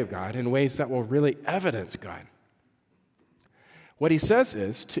family of God, in ways that will really evidence God. What he says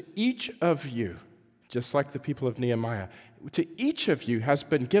is, to each of you, just like the people of Nehemiah, to each of you has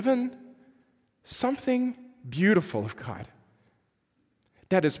been given something beautiful of God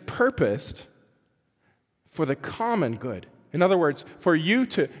that is purposed for the common good. In other words, for you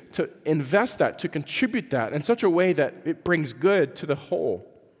to invest that, to contribute that in such a way that it brings good to the whole.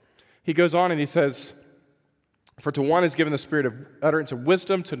 He goes on and he says, for to one is given the spirit of utterance of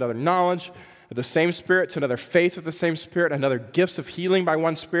wisdom, to another knowledge of the same Spirit, to another faith of the same Spirit, another gifts of healing by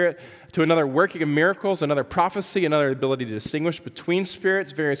one Spirit, to another working of miracles, another prophecy, another ability to distinguish between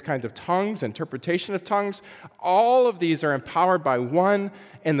spirits, various kinds of tongues, interpretation of tongues. All of these are empowered by one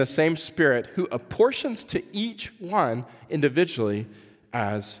and the same Spirit, who apportions to each one individually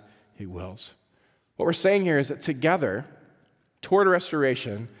as he wills. What we're saying here is that together, toward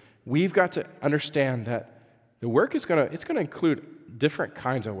restoration, we've got to understand that the work is going to include different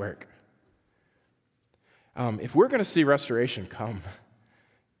kinds of work. If we're going to see restoration come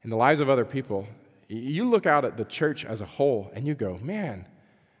in the lives of other people, you look out at the church as a whole and you go, man,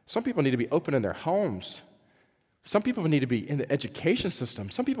 some people need to be open in their homes. Some people need to be in the education system.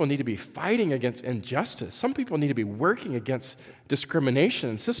 Some people need to be fighting against injustice. Some people need to be working against discrimination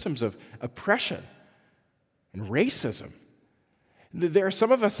and systems of oppression and racism. There are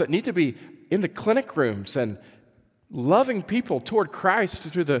some of us that need to be in the clinic rooms and loving people toward Christ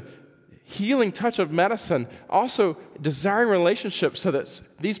through the healing touch of medicine, also desiring relationships so that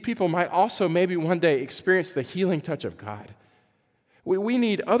these people might also maybe one day experience the healing touch of God. We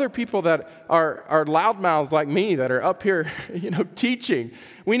need other people that are loudmouths like me that are up here, teaching.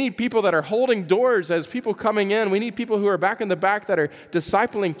 We need people that are holding doors as people coming in. We need people who are back in the back that are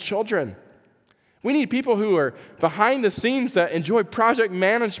discipling children. We need people who are behind the scenes that enjoy project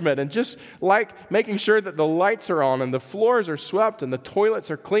management and just like making sure that the lights are on and the floors are swept and the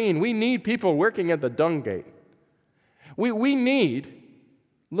toilets are clean. We need people working at the dung gate. We need,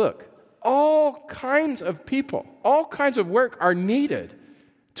 all kinds of people, all kinds of work are needed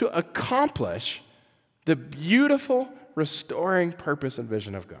to accomplish the beautiful, restoring purpose and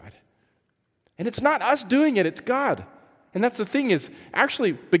vision of God. And it's not us doing it, it's God. And that's the thing, is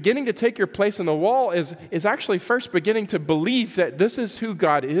actually beginning to take your place in the wall is actually first beginning to believe that this is who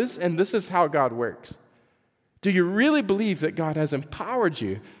God is and this is how God works. Do you really believe that God has empowered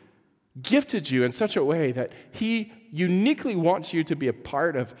you, gifted you in such a way that He uniquely wants you to be a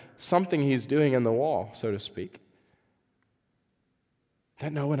part of something He's doing in the wall, so to speak,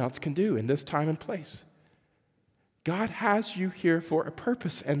 that no one else can do in this time and place? God has you here for a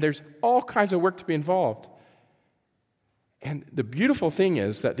purpose, and there's all kinds of work to be involved. And the beautiful thing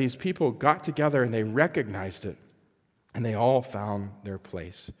is that these people got together and they recognized it, and they all found their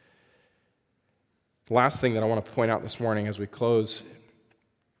place. The last thing that I want to point out this morning as we close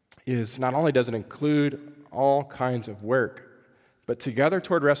is not only does it include all kinds of work, but Together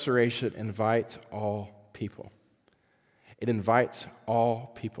Toward Restoration invites all people. It invites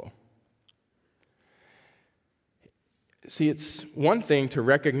all people. See, it's one thing to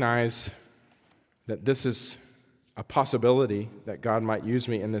recognize that this is a possibility that God might use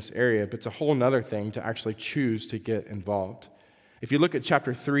me in this area, but it's a whole other thing to actually choose to get involved. If you look at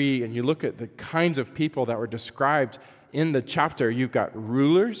chapter 3 and you look at the kinds of people that were described in the chapter, you've got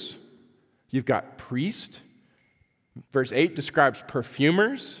rulers, you've got priests. Verse 8 describes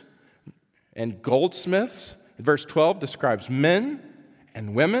perfumers and goldsmiths. Verse 12 describes men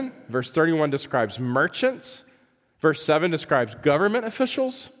and women. Verse 31 describes merchants. Verse 7 describes government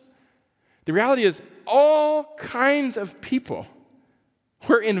officials. The reality is, all kinds of people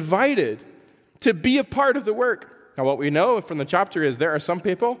were invited to be a part of the work. Now, what we know from the chapter is there are some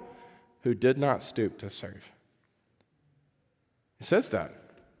people who did not stoop to serve. It says that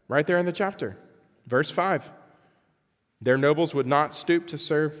right there in the chapter. Verse 5. Their nobles would not stoop to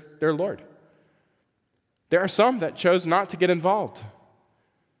serve their Lord. There are some that chose not to get involved.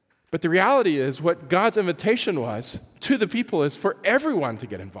 But the reality is, what God's invitation was to the people is for everyone to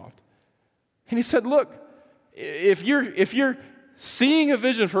get involved. And He said, look, if you're seeing a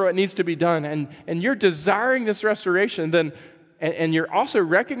vision for what needs to be done and you're desiring this restoration, then and you're also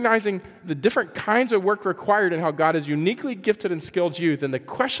recognizing the different kinds of work required and how God has uniquely gifted and skilled you, then the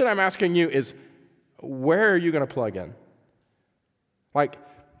question I'm asking you is, where are you going to plug in? Like,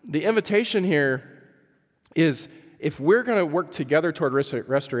 the invitation here is, if we're going to work together toward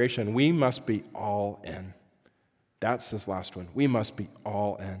restoration, we must be all in. That's this last one. We must be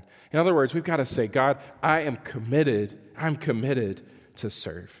all in. In other words, we've got to say, God, I'm committed to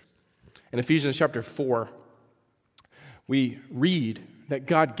serve. In Ephesians chapter 4, we read that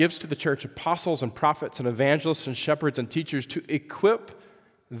God gives to the church apostles and prophets and evangelists and shepherds and teachers to equip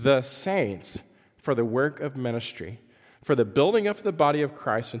the saints for the work of ministry, for the building up of the body of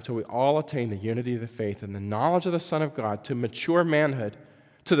Christ until we all attain the unity of the faith and the knowledge of the Son of God, to mature manhood,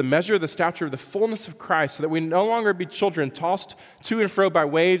 to the measure of the stature of the fullness of Christ, so that we no longer be children tossed to and fro by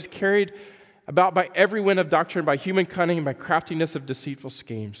waves, carried about by every wind of doctrine, by human cunning, and by craftiness of deceitful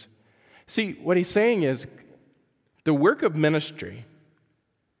schemes. See, what he's saying is the work of ministry,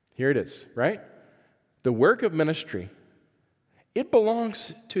 here it is, right? The work of ministry, it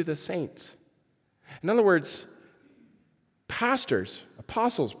belongs to the saints. In other words, pastors,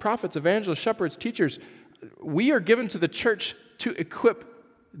 apostles, prophets, evangelists, shepherds, teachers, we are given to the church to equip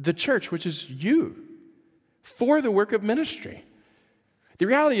the church, which is you, for the work of ministry. The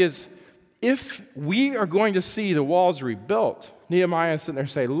reality is, if we are going to see the walls rebuilt, Nehemiah is sitting there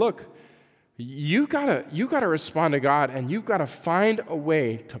saying, look, you gotta respond to God, and you've got to find a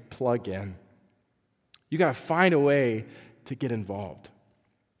way to plug in. You got to find a way to get involved.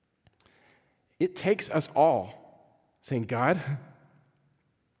 It takes us all saying, God,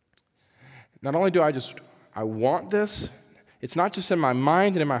 not only do I want this, it's not just in my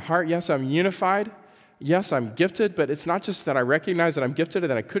mind and in my heart. Yes, I'm unified. Yes, I'm gifted, but it's not just that I recognize that I'm gifted and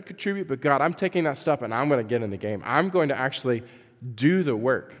that I could contribute, but God, I'm taking that step and I'm going to get in the game. I'm going to actually do the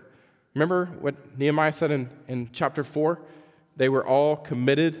work. Remember what Nehemiah said in chapter 4? They were all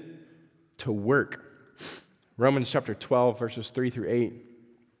committed to work. Romans chapter 12, verses 3 through 8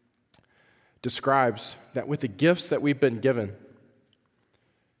 describes that with the gifts that we've been given,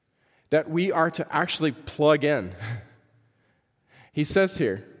 that we are to actually plug in. He says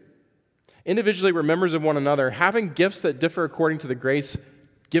here, individually we're members of one another, having gifts that differ according to the grace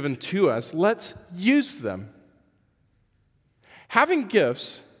given to us, let's use them. Having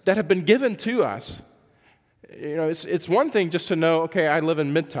gifts that have been given to us, it's one thing just to know, okay, I live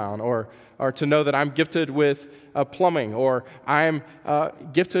in Midtown, or to know that I'm gifted with plumbing, or I'm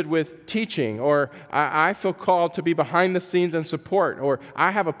gifted with teaching, or I feel called to be behind the scenes and support, or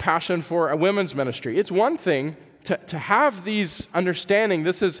I have a passion for a women's ministry. It's one thing to have these understanding,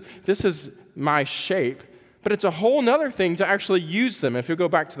 this is my shape, but it's a whole other thing to actually use them. If you go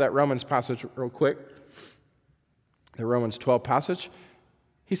back to that Romans passage real quick, the Romans 12 passage,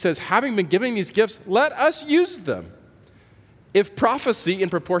 he says, having been given these gifts, let us use them. If prophecy in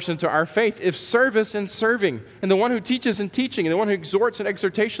proportion to our faith, if service in serving, and the one who teaches in teaching, and the one who exhorts in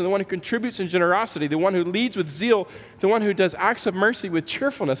exhortation, the one who contributes in generosity, the one who leads with zeal, the one who does acts of mercy with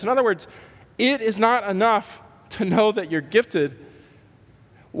cheerfulness. In other words, it is not enough to know that you're gifted.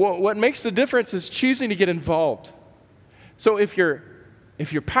 What makes the difference is choosing to get involved. So if you're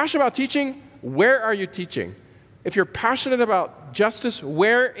passionate about teaching, where are you teaching? If you're passionate about justice,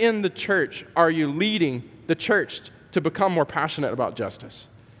 where in the church are you leading the church to become more passionate about justice?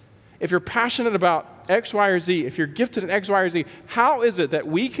 If you're passionate about X, Y, or Z, if you're gifted in X, Y, or Z, how is it that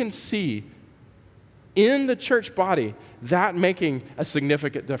we can see in the church body that making a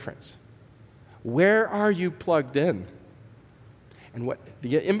significant difference? Where are you plugged in? And what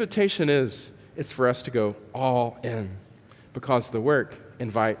the invitation is, it's for us to go all in, because the work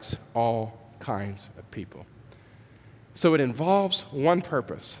invites all kinds of people. So it involves one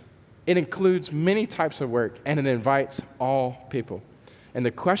purpose. It includes many types of work, and it invites all people. And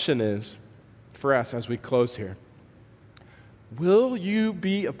the question is, for us as we close here, will you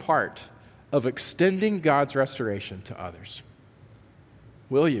be a part of extending God's restoration to others?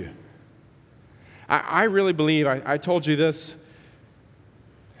 Will you? I really believe, I told you this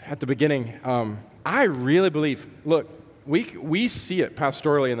at the beginning, I really believe, look, we see it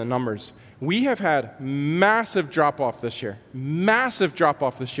pastorally in the numbers. We have had massive drop-off this year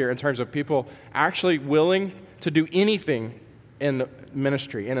in terms of people actually willing to do anything in the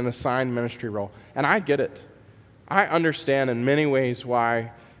ministry, in an assigned ministry role. And I get it. I understand in many ways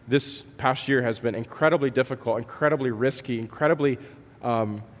why this past year has been incredibly difficult, incredibly risky, incredibly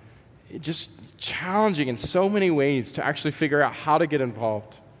just challenging in so many ways to actually figure out how to get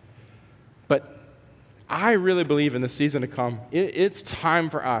involved. But I really believe in the season to come, it's time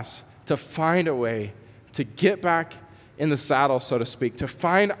for us to find a way to get back in the saddle, so to speak, to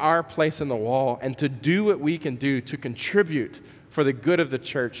find our place in the wall and to do what we can do to contribute for the good of the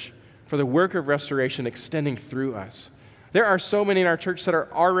church, for the work of restoration extending through us. There are so many in our church that are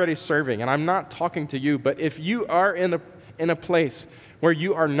already serving, and I'm not talking to you, but if you are in a place where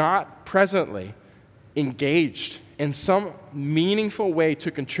you are not presently engaged in some meaningful way to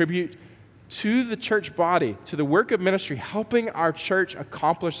contribute to the church body, to the work of ministry, helping our church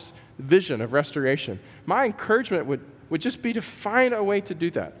accomplish the vision of restoration, my encouragement would just be to find a way to do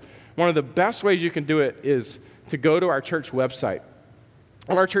that. One of the best ways you can do it is to go to our church website.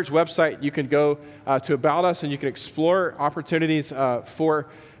 On our church website, you can go to About Us, and you can explore opportunities for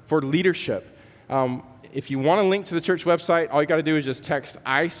leadership. if you want a link to the church website, all you got to do is just text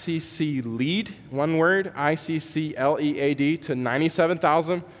ICC LEAD, one word, ICCLEAD to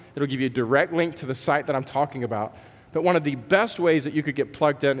 97,000. It'll give you a direct link to the site that I'm talking about. But one of the best ways that you could get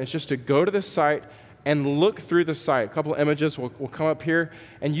plugged in is just to go to the site and look through the site. A couple of images will come up here,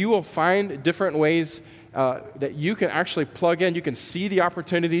 and you will find different ways that you can actually plug in. You can see the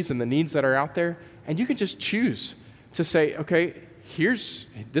opportunities and the needs that are out there, and you can just choose to say, okay,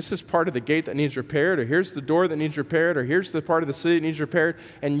 this is part of the gate that needs repaired, or here's the door that needs repaired, or here's the part of the city that needs repaired.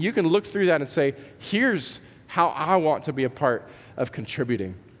 And you can look through that and say, here's how I want to be a part of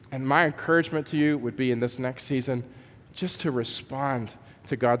contributing. And my encouragement to you would be in this next season just to respond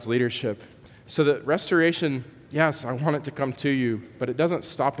to God's leadership so that restoration, yes, I want it to come to you, but it doesn't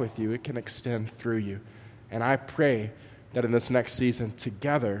stop with you. It can extend through you. And I pray that in this next season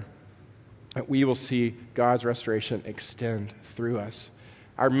together, that we will see God's restoration extend through us.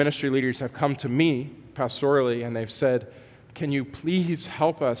 Our ministry leaders have come to me pastorally, and they've said, can you please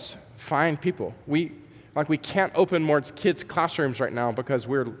help us find people? We can't open more kids' classrooms right now because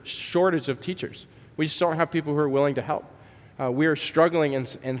we're shortage of teachers. We just don't have people who are willing to help. We are struggling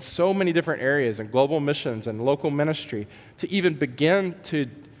in so many different areas, in global missions and local ministry, to even begin to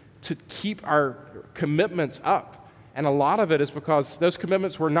keep our commitments up. And a lot of it is because those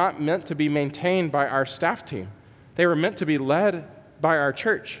commitments were not meant to be maintained by our staff team. They were meant to be led by our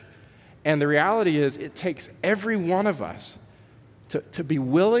church. And the reality is it takes every one of us to be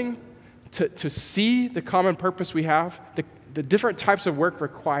willing to see the common purpose we have, the different types of work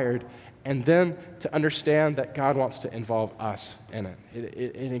required, and then to understand that God wants to involve us in it.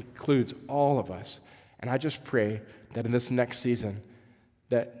 It includes all of us. And I just pray that in this next season,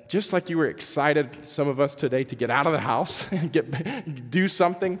 that just like you were excited, some of us today, to get out of the house and do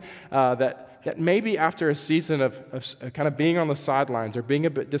something, that maybe after a season of kind of being on the sidelines or being a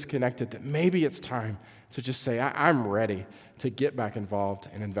bit disconnected, that maybe it's time to just say, I'm ready to get back involved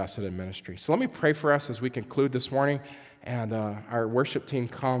and invested in ministry. So let me pray for us as we conclude this morning, and our worship team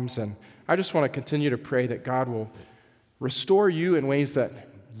comes, and I just want to continue to pray that God will restore you in ways that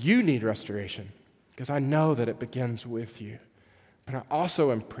you need restoration, because I know that it begins with you. But I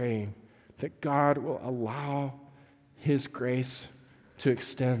also am praying that God will allow His grace to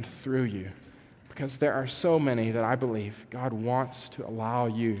extend through you, because there are so many that I believe God wants to allow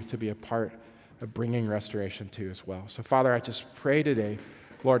you to be a part of bringing restoration to as well. So, Father, I just pray today,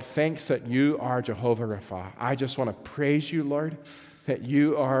 Lord, thanks that you are Jehovah Rapha. I just want to praise you, Lord, that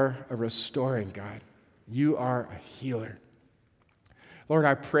you are a restoring God. You are a healer. Lord,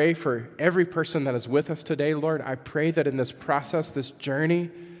 I pray for every person that is with us today, Lord. I pray that in this process, this journey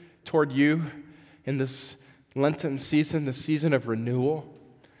toward you, in this Lenten season, the season of renewal,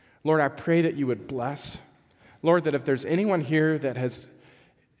 Lord, I pray that you would bless. Lord, that if there's anyone here that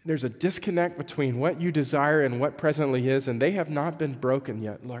there's a disconnect between what you desire and what presently is, and they have not been broken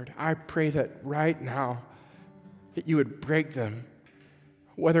yet, Lord, I pray that right now, that you would break them,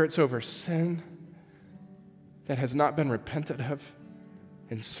 whether it's over sin that has not been repented of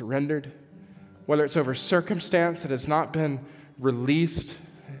and surrendered, whether it's over circumstance that has not been released.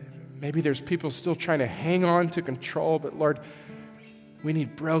 Maybe there's people still trying to hang on to control, but Lord, we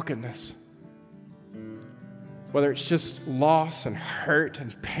need brokenness. Whether it's just loss and hurt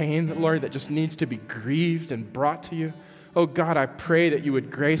and pain, Lord, that just needs to be grieved and brought to you. Oh God, I pray that you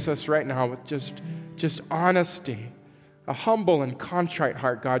would grace us right now with just honesty, a humble and contrite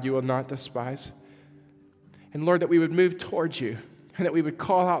heart, God, you will not despise. And Lord, that we would move towards you, and that we would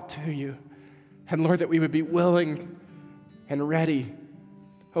call out to you. And Lord, that we would be willing and ready.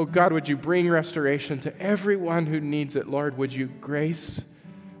 Oh God, would you bring restoration to everyone who needs it, Lord? Would you grace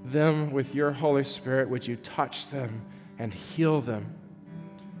them with your Holy Spirit? Would you touch them and heal them?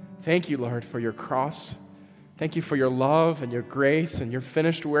 Thank you, Lord, for your cross. Thank you for your love and your grace and your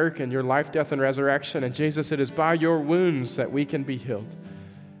finished work and your life, death, and resurrection. And Jesus, it is by your wounds that we can be healed.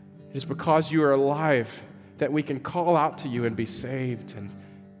 It is because you are alive that we can call out to you and be saved and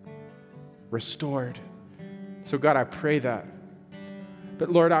restored. So God, I pray that.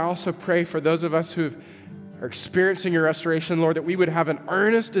 But Lord, I also pray for those of us who are experiencing your restoration, Lord, that we would have an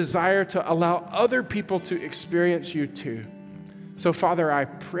earnest desire to allow other people to experience you too. So Father, I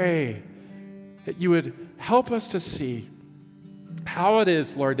pray that you would help us to see how it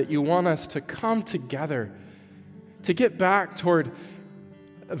is, Lord, that you want us to come together, to get back toward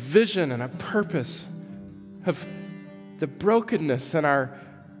a vision and a purpose of the brokenness in our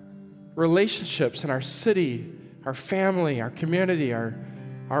relationships in our city, our family, our community, our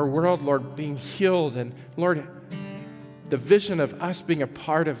world, Lord, being healed. And Lord, the vision of us being a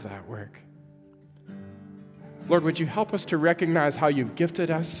part of that work. Lord, would you help us to recognize how you've gifted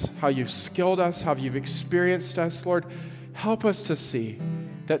us, how you've skilled us, how you've experienced us. Lord, help us to see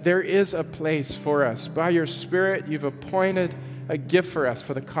that there is a place for us. By your Spirit, you've appointed a gift for us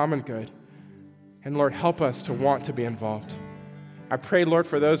for the common good. And Lord, help us to want to be involved. I pray, Lord,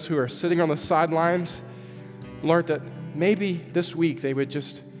 for those who are sitting on the sidelines, Lord, that maybe this week they would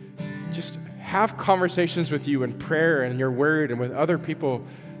just have conversations with you in prayer and your word and with other people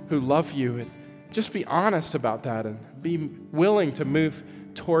who love you, and just be honest about that and be willing to move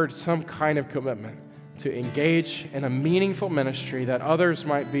toward some kind of commitment to engage in a meaningful ministry that others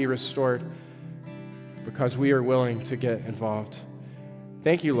might be restored because we are willing to get involved.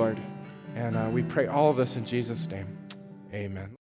 Thank you, Lord. And we pray all of this in Jesus' name. Amen.